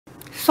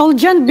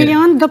SolGen,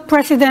 beyond the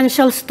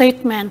presidential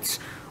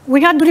statements,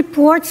 we had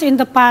reports in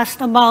the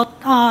past about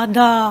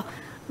the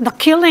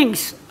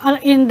killings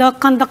in the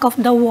conduct of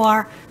the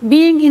war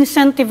being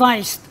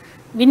incentivized.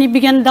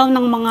 Binibigyan daw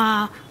ng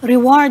mga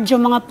reward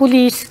yung mga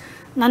pulis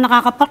na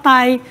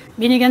nakakapatay,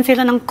 binigyan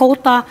sila ng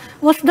quota.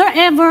 Was there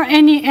ever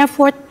any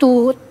effort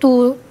to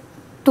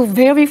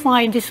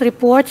verify these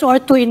reports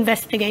or to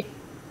investigate?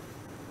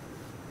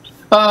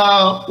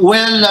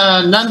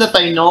 None that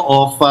I know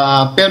of,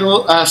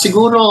 pero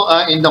siguro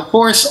in the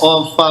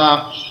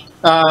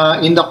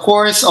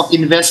course of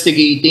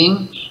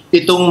investigating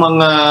itong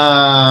mga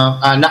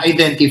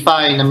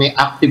na-identify na may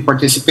active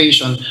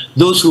participation,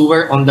 those who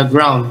were on the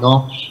ground,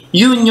 no?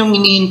 Yun yung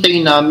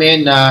iniintay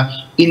namin na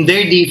in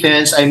their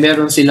defense ay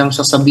meron silang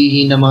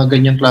sasabihin na mga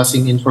ganyang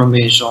klaseng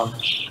information.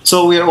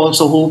 So we're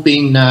also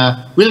hoping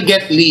na we'll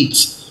get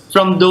leads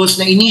from those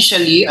na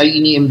initially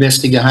ay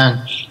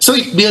iniimbestigahan. So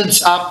it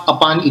builds up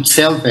upon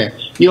itself.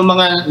 Yung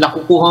mga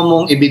nakukuha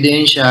mong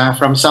ebidensya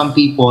from some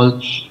people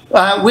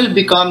will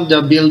become the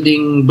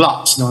building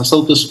blocks, no,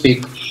 so to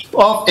speak,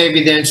 of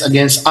evidence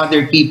against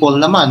other people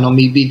naman, no,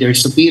 maybe their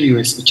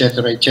superiors,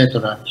 etc.,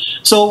 etc.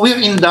 So we're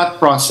in that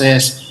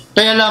process.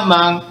 Kaya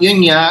lamang,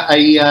 yun nga,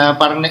 ay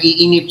parang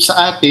naiinip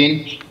sa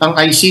atin ang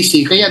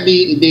ICC. Kaya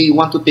they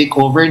want to take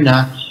over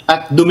na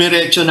at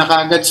dumiretso na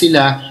kagad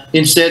sila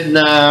instead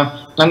na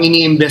ang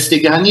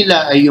iniimbestigahan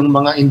nila ay yung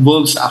mga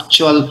involved sa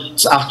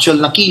actual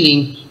na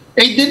killing,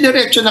 ay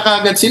diretso na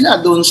kagad sila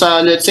doon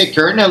sa, let's say,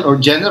 colonel or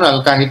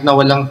general kahit na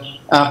walang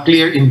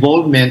clear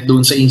involvement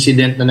doon sa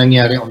incident na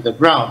nangyari on the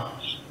ground.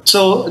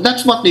 So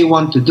that's what they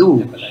want to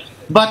do.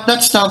 But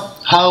that's not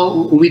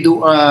how we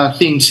do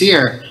things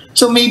here.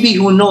 So maybe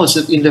who knows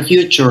that in the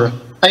future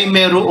ay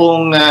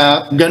merong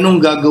ganong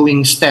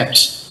gagawing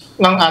steps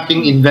ng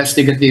ating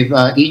investigative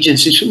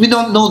agencies. We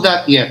don't know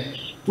that yet.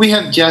 We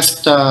have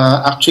just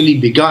actually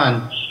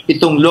begun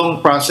itong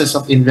long process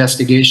of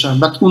investigation.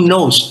 But who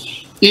knows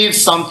if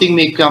something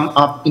may come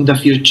up in the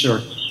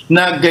future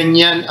na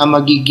ganyan ang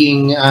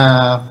magiging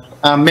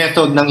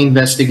method ng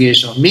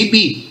investigation.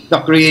 Maybe the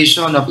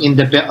creation of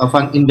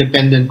an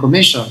independent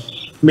commission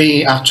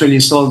may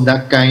actually solve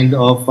that kind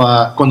of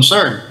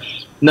concern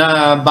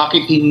na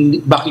bakit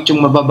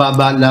yung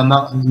mabababa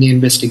lamang ang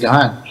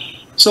iniimbestigahan.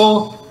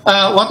 So,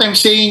 what I'm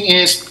saying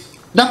is,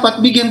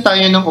 dapat bigyan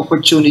tayo ng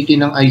opportunity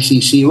ng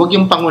ICC. Huwag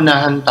yung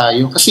pangunahan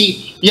tayo.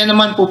 Kasi yan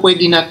naman po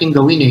pwede natin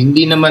gawin eh.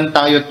 Hindi naman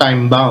tayo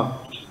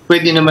time-bound.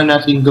 Pwede naman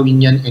natin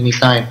gawin yan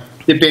anytime.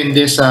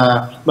 Depende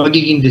sa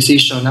magiging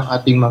decision ng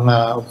ating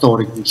mga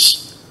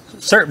authorities.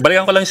 Sir,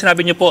 balikan ko lang yung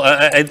sinabi niyo po.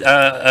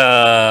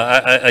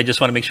 I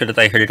just want to make sure that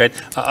I heard it right.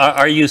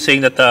 Are you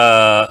saying that,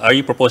 are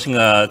you proposing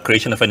a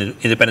creation of an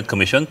independent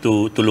commission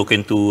to look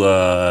into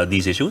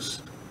these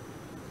issues?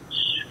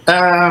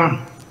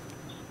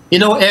 You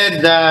know,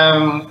 Ed,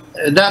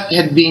 that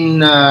had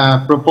been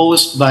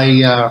proposed by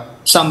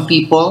some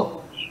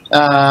people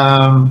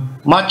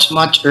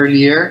much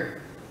earlier.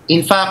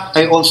 In fact,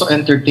 I also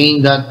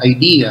entertained that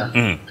idea.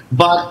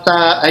 But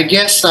I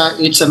guess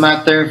it's a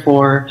matter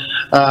for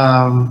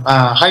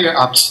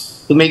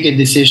higher-ups to make a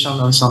decision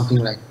on something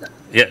like that.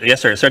 Yeah,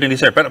 yes, sir. Certainly,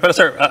 sir. But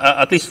sir,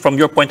 at least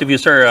from your point of view,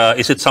 sir,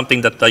 is it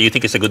something that you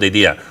think is a good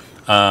idea?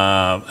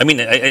 I mean,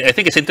 I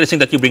think it's interesting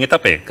that you bring it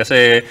up,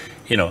 kasi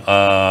you know,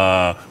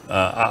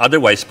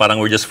 otherwise, parang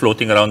we're just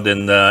floating around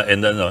and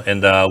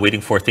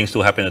waiting for things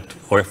to happen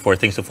or for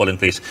things to fall in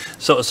place.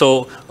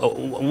 So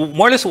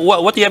more or less,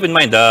 what do you have in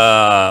mind?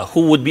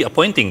 Who would be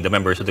appointing the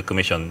members of the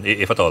commission,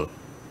 if at all?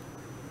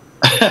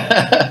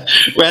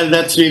 Well,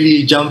 that's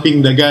really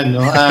jumping the gun, no?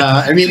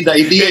 I mean, the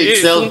idea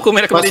itself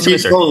must be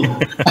told.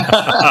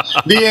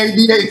 The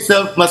idea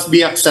itself must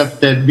be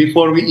accepted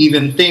before we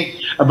even think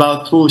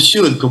about who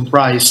should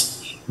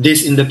comprise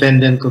this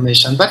independent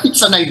commission. But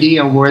it's an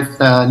idea worth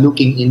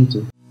looking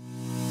into.